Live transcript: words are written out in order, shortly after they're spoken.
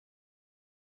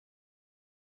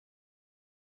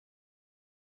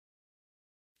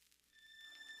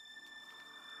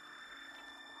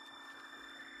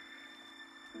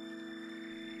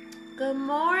Good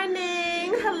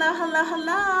morning. Hello, hello,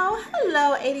 hello.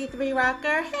 Hello, 83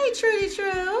 Rocker. Hey, Trudy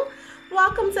True.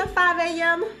 Welcome to 5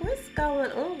 a.m. What's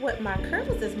going on with my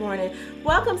curls this morning?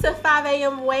 Welcome to 5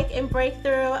 a.m. Wake and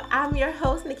Breakthrough. I'm your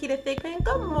host, Naketa Thigpen.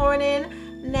 Good morning,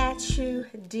 Natu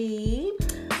D.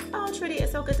 Oh, Trudy,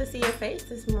 it's so good to see your face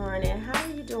this morning. How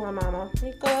are you doing, Mama?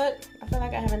 You good? I feel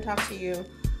like I haven't talked to you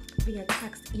via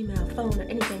text, email, phone, or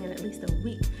anything in at least a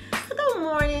week. Good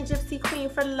morning, Gypsy Queen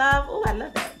for Love. Oh, I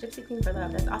love that. Gypsy Queen for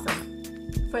Love. That's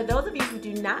awesome. For those of you who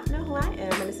do not know who I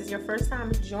am, and this is your first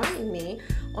time joining me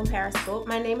on Periscope,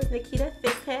 my name is Naketa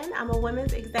Thigpen. I'm a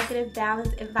women's executive balance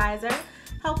advisor,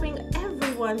 helping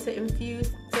everyone to increase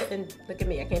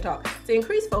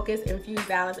focus, infuse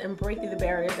balance, and break through the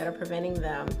barriers that are preventing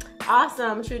them.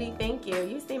 Awesome, Trudy. Thank you.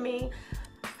 You see me?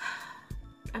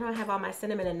 I don't have all my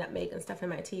cinnamon and nutmeg and stuff in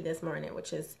my tea this morning,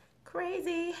 which is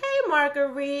crazy. Hey,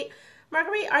 Marguerite.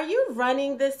 Marguerite, are you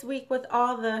running this week with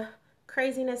all the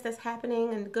craziness that's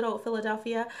happening in good old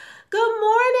Philadelphia? Good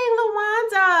morning,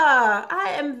 Lawanda.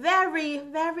 I am very,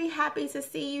 very happy to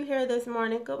see you here this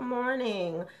morning. Good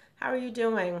morning. How are you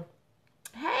doing?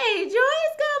 Hey,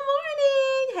 Joyce, good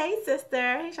morning. Hey,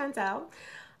 sister. Hey, Chantel.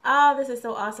 Oh, this is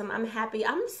so awesome. I'm happy.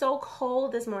 I'm so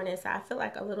cold this morning, so I feel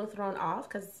like a little thrown off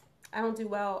because I don't do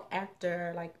well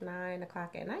after like 9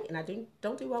 o'clock at night, and I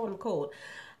don't do well when I'm cold.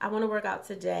 I want to work out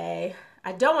today.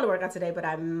 I don't want to work out today, but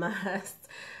I must.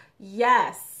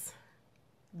 Yes,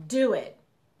 do it.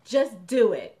 Just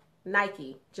do it.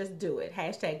 Nike, just do it.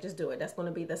 Hashtag just do it. That's going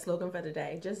to be the slogan for the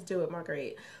day. Just do it,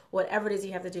 Marguerite. Whatever it is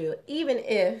you have to do, even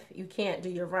if you can't do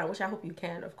your run, which I hope you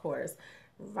can, of course.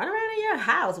 Run around in your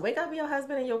house. Wake up your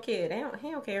husband and your kid.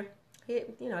 He don't care. They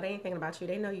ain't thinking about you.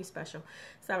 They know you special.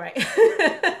 It's all right.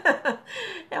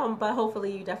 But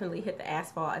hopefully you definitely hit the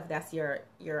asphalt if that's your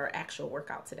actual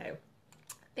workout today.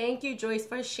 Thank you, Joyce,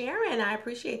 for sharing. I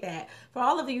appreciate that. For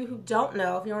all of you who don't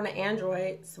know, if you're on an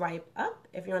Android, swipe up.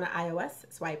 If you're on an iOS,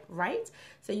 swipe right.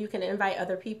 So you can invite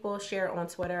other people, share on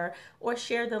Twitter, or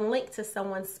share the link to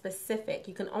someone specific.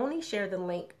 You can only share the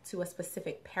link to a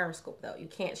specific Periscope, though. You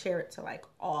can't share it to like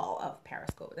all of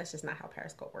Periscope. That's just not how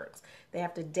Periscope works. They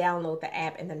have to download the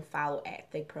app and then follow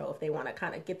 @ThigPro if they want to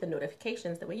kind of get the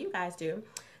notifications the way you guys do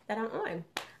that I'm on.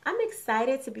 I'm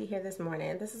excited to be here this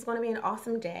morning. This is going to be an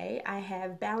awesome day. I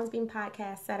have Balance Beam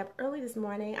Podcast set up early this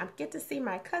morning. I get to see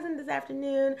my cousin this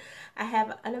afternoon. I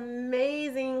have an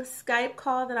amazing Skype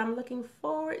call that I'm looking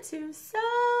forward to so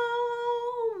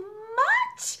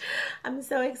much. I'm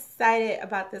so excited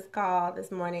about this call this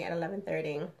morning at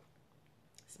 11:30.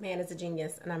 This man is a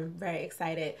genius, and I'm very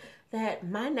excited that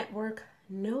my network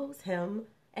knows him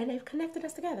and they've connected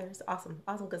us together. It's awesome.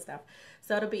 Awesome, good stuff.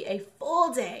 So it'll be a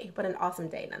full day, but an awesome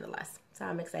day nonetheless. So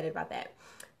I'm excited about that.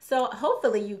 So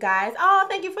hopefully you guys, oh,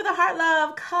 thank you for the heart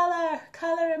love.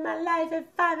 Color in my life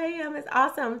at 5 a.m. is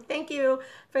awesome. Thank you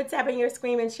for tapping your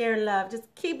screen and sharing love.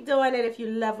 Just keep doing it if you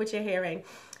love what you're hearing.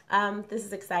 This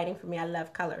is exciting for me. I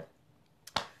love color.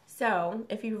 So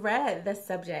if you read the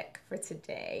subject for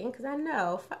today, because I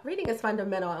know reading is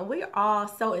fundamental and we're all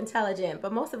so intelligent,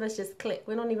 but most of us just click.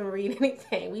 We don't even read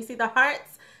anything. We see the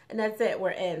hearts and that's it.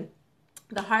 We're in.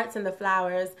 The hearts and the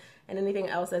flowers and anything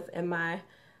else that's in my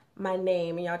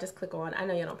name, and y'all just click on. I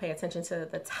know you don't pay attention to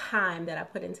the time that I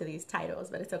put into these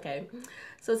titles, but it's okay.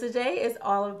 So today is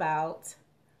all about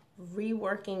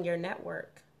reworking your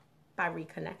network by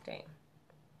reconnecting.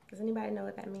 Does anybody know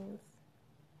what that means?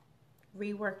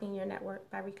 Reworking your network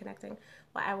by reconnecting?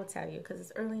 Well, I will tell you because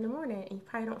it's early in the morning and you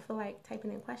probably don't feel like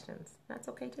typing in questions. That's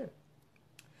okay too.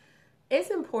 It's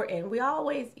important. We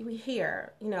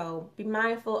hear, be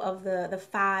mindful of the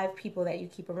 5 people that you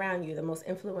keep around you, the most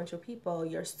influential people,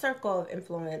 your circle of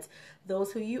influence,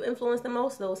 those who you influence the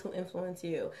most, those who influence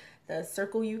you. The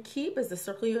circle you keep is the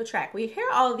circle you attract. We hear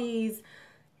all these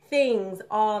things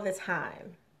all the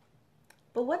time.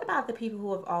 But what about the people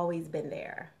who have always been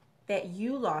there that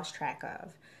you lost track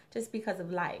of just because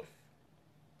of life?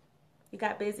 You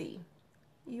got busy.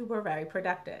 You were very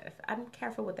productive. I'm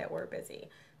careful with that word busy.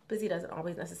 Busy doesn't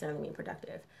always necessarily mean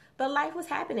productive. But life was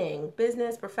happening.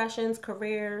 Business, professions,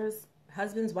 careers,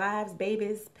 husbands, wives,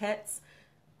 babies, pets,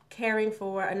 caring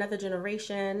for another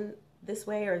generation this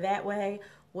way or that way.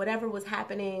 Whatever was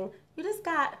happening, you just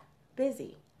got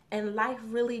busy. And life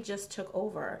really just took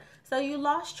over. So you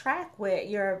lost track with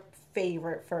your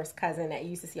favorite first cousin that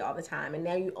you used to see all the time, and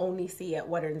now you only see at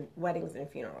weddings and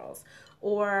funerals,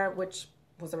 or which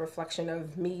was a reflection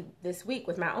of me this week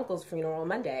with my uncle's funeral on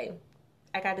Monday.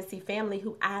 I got to see family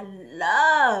who I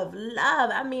love.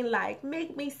 I mean, like,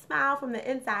 make me smile from the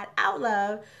inside out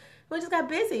love. We just got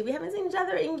busy. We haven't seen each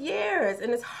other in years,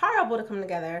 and it's horrible to come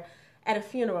together at a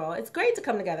funeral. It's great to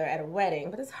come together at a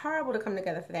wedding, but it's horrible to come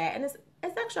together for that. And it's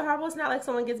extra horrible. It's not like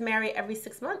someone gets married every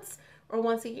 6 months or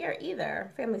once a year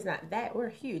either. Family's not that, we're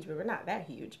huge, but we're not that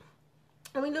huge.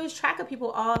 And we lose track of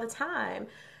people all the time.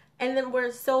 And then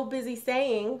we're so busy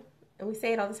saying, and we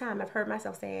say it all the time, I've heard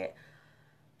myself say it,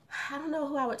 I don't know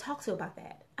who I would talk to about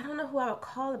that. I don't know who I would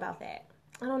call about that.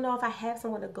 I don't know if I have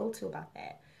someone to go to about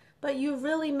that. But you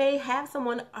really may have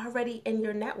someone already in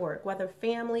your network, whether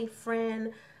family,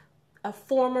 friend, a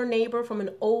former neighbor from an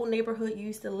old neighborhood you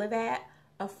used to live at,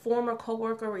 a former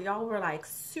coworker where y'all were like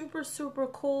super, super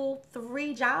cool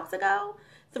 3 jobs ago,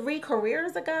 3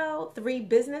 careers ago, 3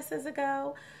 businesses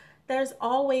ago. There's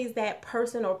always that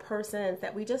person or persons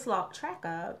that we just lost track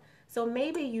of. So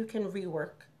maybe you can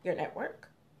rework your network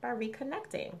by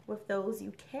reconnecting with those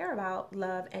you care about,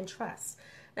 love, and trust.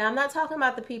 Now, I'm not talking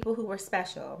about the people who were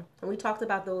special. And we talked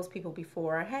about those people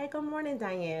before. Hey, good morning,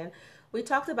 Diane. We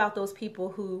talked about those people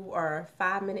who are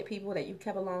 5-minute people that you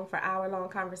kept along for hour-long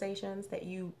conversations that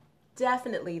you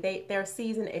definitely, their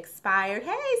season expired.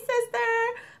 Hey, sister.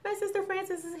 My sister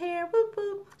Frances is here. Whoop,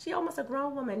 whoop. She almost a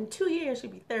grown woman. In 2 years,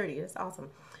 she'll be 30. That's awesome.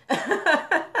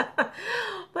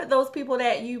 But those people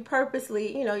that you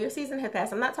purposely, your season had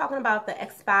passed. I'm not talking about the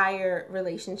expired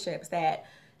relationships that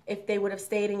if they would have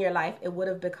stayed in your life, it would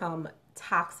have become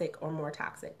toxic or more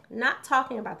toxic. Not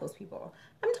talking about those people.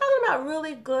 I'm talking about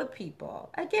really good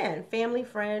people. Again, family,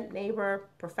 friend, neighbor,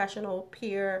 professional,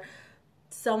 peer,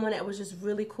 someone that was just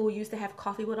really cool, you used to have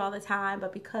coffee with all the time,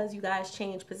 but because you guys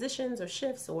changed positions or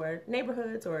shifts or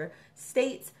neighborhoods or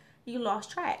states, you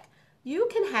lost track. You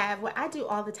can have what I do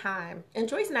all the time, and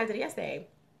Joyce and I did it yesterday.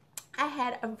 I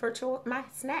had a virtual, my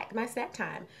snack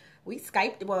time. We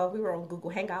Skyped, well, we were on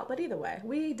Google Hangout, but either way,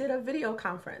 we did a video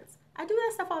conference. I do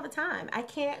that stuff all the time. I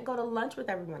can't go to lunch with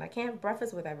everyone. I can't have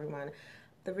breakfast with everyone.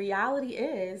 The reality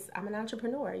is, I'm an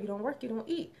entrepreneur. You don't work, you don't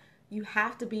eat. You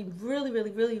have to be really,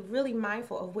 really, really, really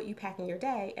mindful of what you pack in your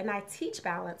day. And I teach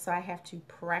balance, so I have to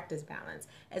practice balance.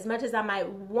 As much as I might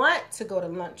want to go to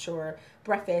lunch or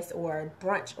breakfast or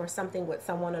brunch or something with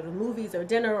someone, or the movies or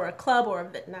dinner or a club, or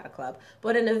not a club,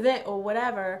 but an event or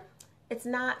whatever, it's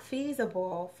not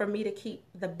feasible for me to keep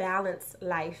the balanced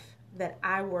life that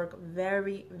I work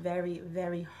very, very,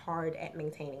 very hard at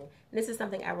maintaining. And this is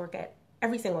something I work at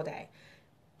every single day.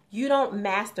 You don't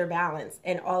master balance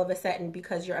and all of a sudden,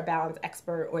 because you're a balance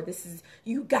expert or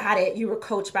you got it, you were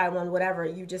coached by one, whatever,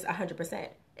 you just 100%.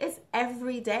 It's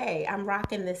every day. I'm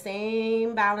rocking the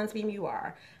same balance beam you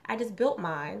are. I just built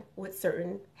mine with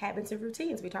certain habits and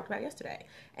routines we talked about yesterday.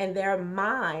 And they're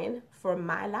mine for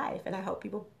my life. And I help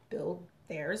people build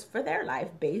theirs for their life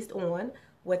based on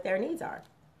what their needs are.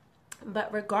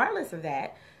 But regardless of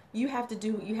that, you have to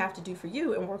do what you have to do for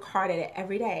you and work hard at it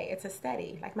every day. It's a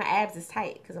steady. Like my abs is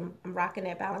tight because I'm rocking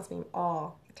that balance beam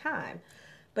all the time.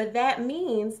 But that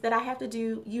means that I have to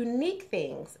do unique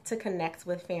things to connect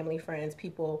with family, friends,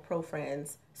 people, pro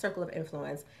friends, circle of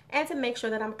influence, and to make sure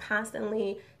that I'm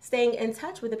constantly staying in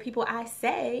touch with the people I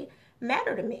say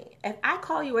matter to me. If I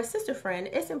call you a sister friend,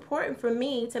 it's important for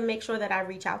me to make sure that I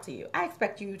reach out to you. I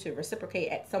expect you to reciprocate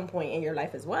at some point in your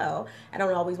life as well. I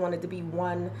don't always want it to be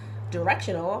one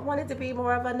directional. I want it to be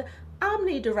more of an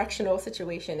omnidirectional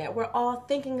situation that we're all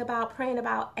thinking about, praying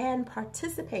about, and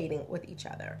participating with each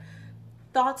other.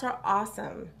 Thoughts are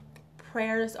awesome.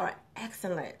 Prayers are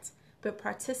excellent. But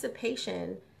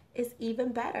participation is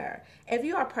even better. If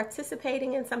you are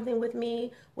participating in something with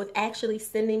me, with actually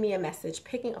sending me a message,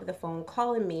 picking up the phone,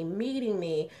 calling me, meeting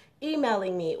me,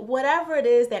 emailing me, whatever it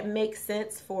is that makes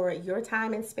sense for your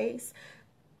time and space,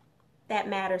 that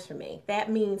matters for me. That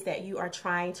means that you are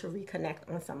trying to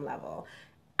reconnect on some level.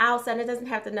 Outside, it doesn't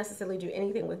have to necessarily do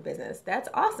anything with business. That's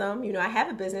awesome. I have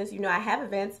a business. I have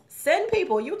events. Send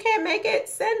people. You can't make it.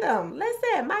 Send them.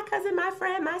 Listen, my cousin, my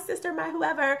friend, my sister, my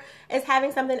whoever is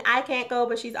having something. I can't go,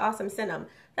 but she's awesome. Send them.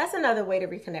 That's another way to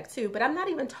reconnect too. But I'm not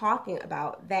even talking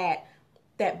about that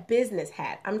business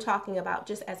hat. I'm talking about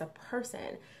just as a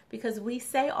person, because we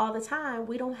say all the time,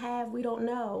 we don't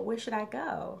know. Where should I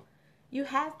go? You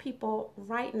have people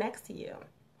right next to you.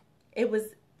 It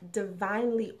was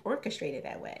divinely orchestrated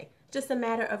that way. Just a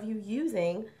matter of you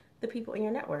using the people in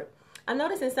your network. I'm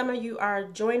noticing some of you are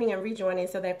joining and rejoining,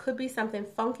 so there could be something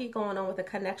funky going on with the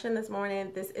connection this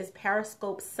morning. This is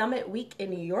Periscope Summit Week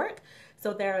in New York,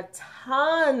 so there are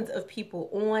tons of people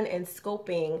on and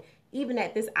scoping even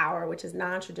at this hour, which is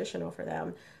non-traditional for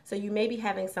them. So you may be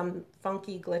having some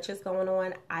funky glitches going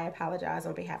on. I apologize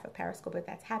on behalf of Periscope if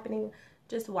that's happening.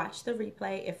 Just watch the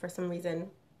replay if for some reason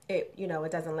it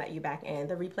doesn't let you back in.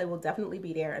 The replay will definitely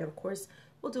be there. And of course,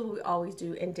 we'll do what we always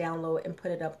do and download and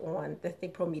put it up on the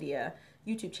Think Pro Media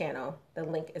YouTube channel. The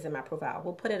link is in my profile.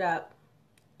 We'll put it up,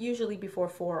 usually before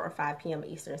 4 or 5 p.m.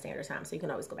 Eastern Standard Time. So you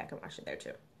can always go back and watch it there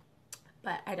too.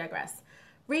 But I digress.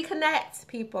 Reconnect,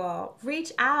 people.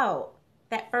 Reach out.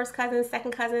 That first cousin,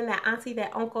 second cousin, that auntie,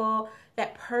 that uncle,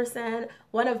 that person.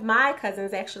 One of my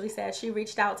cousins actually said she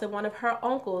reached out to one of her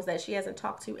uncles that she hasn't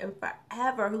talked to in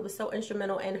forever, who was so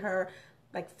instrumental in her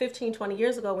like 15, 20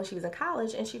 years ago when she was in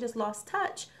college, and she just lost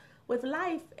touch with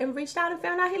life and reached out and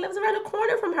found out he lives around the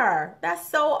corner from her. That's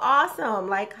so awesome.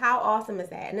 Like, how awesome is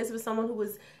that? And this was someone who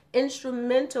was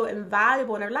instrumental and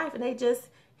valuable in her life, and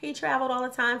he traveled all the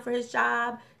time for his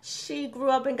job. She grew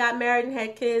up and got married and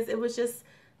had kids. It was just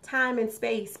time and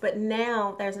space, but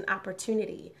now there's an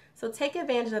opportunity. So take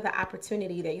advantage of the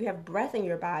opportunity that you have breath in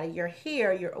your body. You're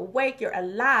here, you're awake, you're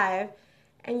alive,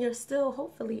 and you're still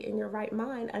hopefully in your right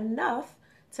mind enough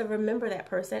to remember that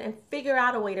person and figure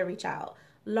out a way to reach out.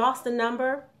 Lost a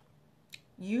number?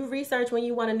 You research when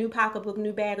you want a new pocketbook,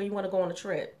 new bag, or you want to go on a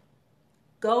trip.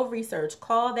 Go research.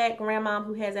 Call that grandmom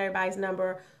who has everybody's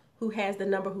number, who has the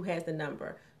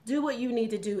number. Do what you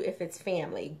need to do if it's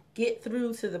family. Get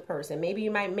through to the person. Maybe you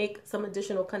might make some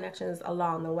additional connections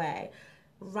along the way.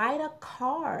 Write a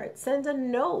card. Send a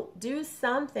note. Do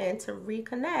something to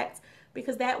reconnect,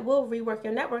 because that will rework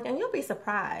your network, and you'll be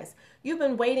surprised. You've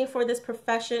been waiting for this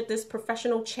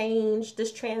professional change,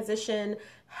 this transition,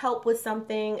 help with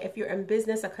something. If you're in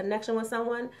business, a connection with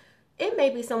someone, it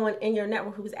may be someone in your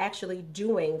network who's actually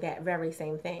doing that very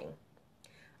same thing.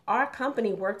 Our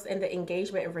company works in the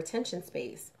engagement and retention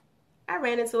space. I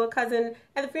ran into a cousin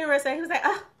at the funeral yesterday. He was like,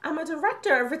 I'm a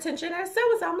director of retention at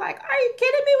so-and-so. I'm like, are you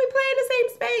kidding me? We play in the same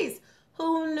space.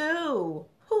 Who knew?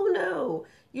 Who knew?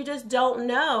 You just don't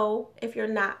know if you're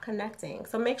not connecting.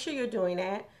 So make sure you're doing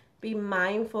that. Be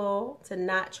mindful to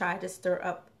not try to stir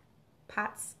up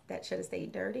pots that should have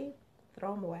stayed dirty.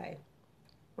 Throw them away.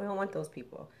 We don't want those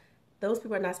people. Those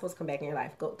people are not supposed to come back in your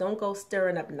life. Don't go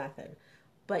stirring up nothing.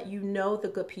 But you know the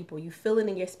good people. You feel it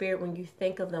in your spirit when you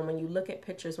think of them, when you look at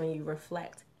pictures, when you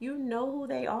reflect. You know who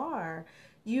they are.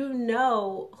 You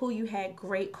know who you had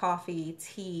great coffee,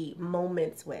 tea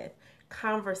moments with,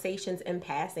 conversations in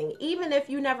passing. Even if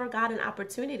you never got an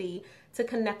opportunity to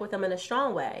connect with them in a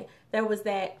strong way, there was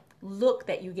that look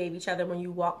that you gave each other when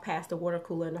you walked past the water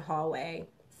cooler in the hallway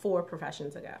 4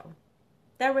 professions ago.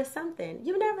 There was something.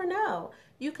 You never know.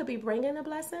 You could be bringing a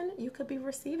blessing. You could be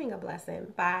receiving a blessing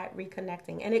by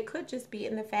reconnecting. And it could just be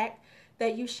in the fact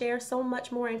that you share so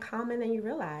much more in common than you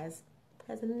realize. It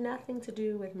has nothing to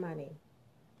do with money.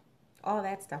 All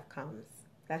that stuff comes.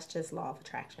 That's just law of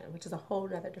attraction, which is a whole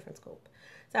other different scope.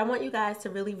 So I want you guys to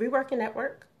really rework your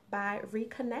network by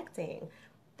reconnecting.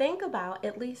 Think about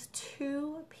at least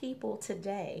 2 people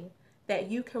today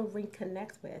that you can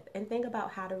reconnect with, and think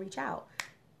about how to reach out.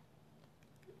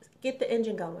 Get the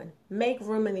engine going. Make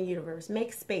room in the universe.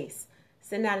 Make space.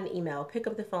 Send out an email. Pick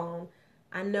up the phone.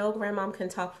 I know grandmom can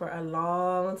talk for a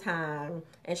long time,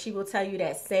 and she will tell you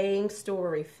that same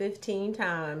story 15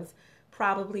 times,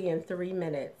 probably in 3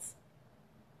 minutes.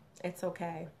 It's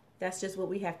okay. That's just what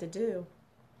we have to do.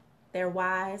 They're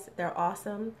wise. They're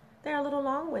awesome. They're a little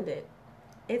long-winded.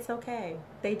 It's okay.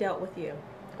 They dealt with you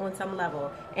on some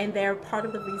level, and they're part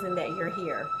of the reason that you're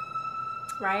here.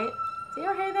 Right? Do you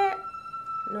ever hear that?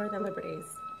 Northern Liberties,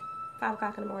 5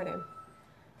 o'clock in the morning.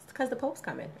 It's because the Pope's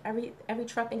coming. Every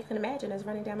truck that you can imagine is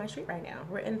running down my street right now.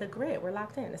 We're in the grid. We're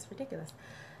locked in. It's ridiculous.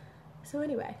 So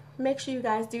anyway, make sure you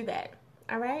guys do that.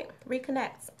 All right?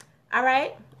 Reconnect. All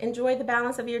right? Enjoy the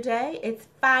balance of your day. It's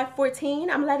 5:14.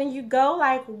 I'm letting you go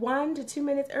like 1 to 2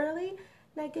 minutes early,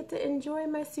 and I get to enjoy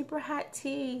my super hot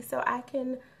tea so I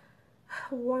can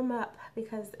warm up,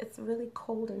 because it's really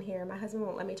cold in here. My husband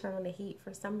won't let me turn on the heat.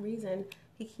 For some reason,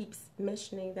 he keeps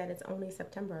mentioning that it's only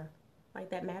September. Like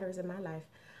that matters in my life.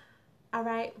 All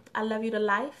right. I love you to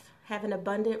life. Have an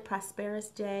abundant, prosperous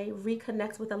day.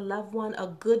 Reconnect with a loved one, a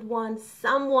good one,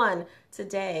 someone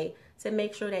today, to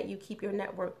make sure that you keep your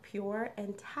network pure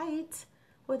and tight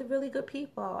with really good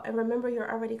people. And remember,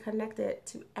 you're already connected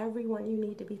to everyone you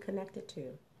need to be connected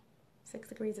to. 6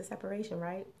 degrees of separation,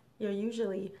 right? You're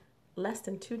usually less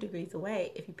than 2 degrees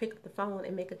away if you pick up the phone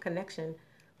and make a connection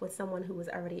with someone who was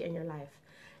already in your life.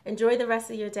 Enjoy the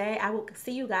rest of your day. I will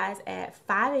see you guys at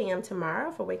 5 a.m. tomorrow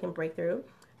for Wake and Breakthrough.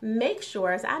 Make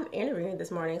sure, as I'm interviewing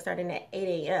this morning starting at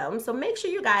 8 a.m., so make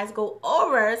sure you guys go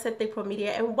over to Thigpen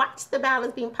Media and watch the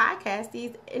Balance Beam podcast.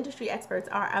 These industry experts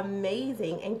are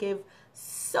amazing and give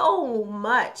so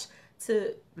much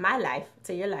to my life,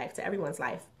 to your life, to everyone's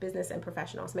life, business and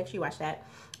professional. So make sure you watch that.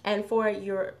 And for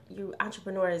you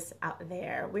entrepreneurs out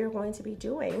there, we're going to be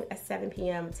doing a 7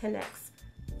 p.m. 10X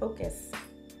Focus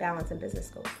Balance and Business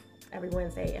School every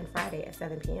Wednesday and Friday at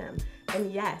 7 p.m.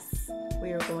 And yes,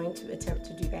 we are going to attempt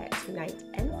to do that tonight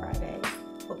and Friday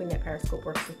hoping that Periscope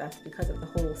works with us because of the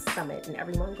whole summit and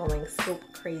everyone going scope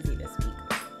crazy this week.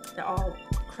 They're all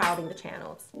crowding the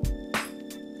channels.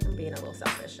 I'm being a little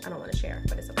selfish. I don't want to share,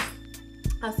 but it's okay.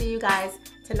 I'll see you guys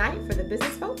tonight for the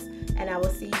business folks, and I will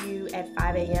see you at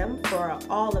 5 a.m. for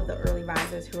all of the early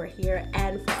risers who are here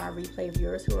and for our replay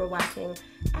viewers who are watching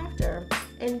after.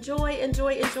 Enjoy,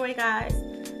 enjoy, enjoy, guys.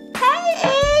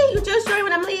 Hey, you just joined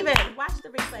when I'm leaving. Watch the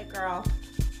replay, girl.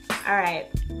 All right.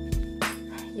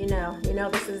 You know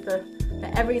this is the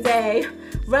everyday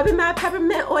rubbing my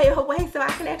peppermint oil away so I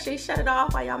can actually shut it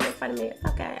off while y'all make fun of me. It's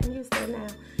okay. I'm used to it now.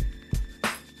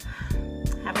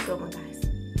 Have a good one, guys.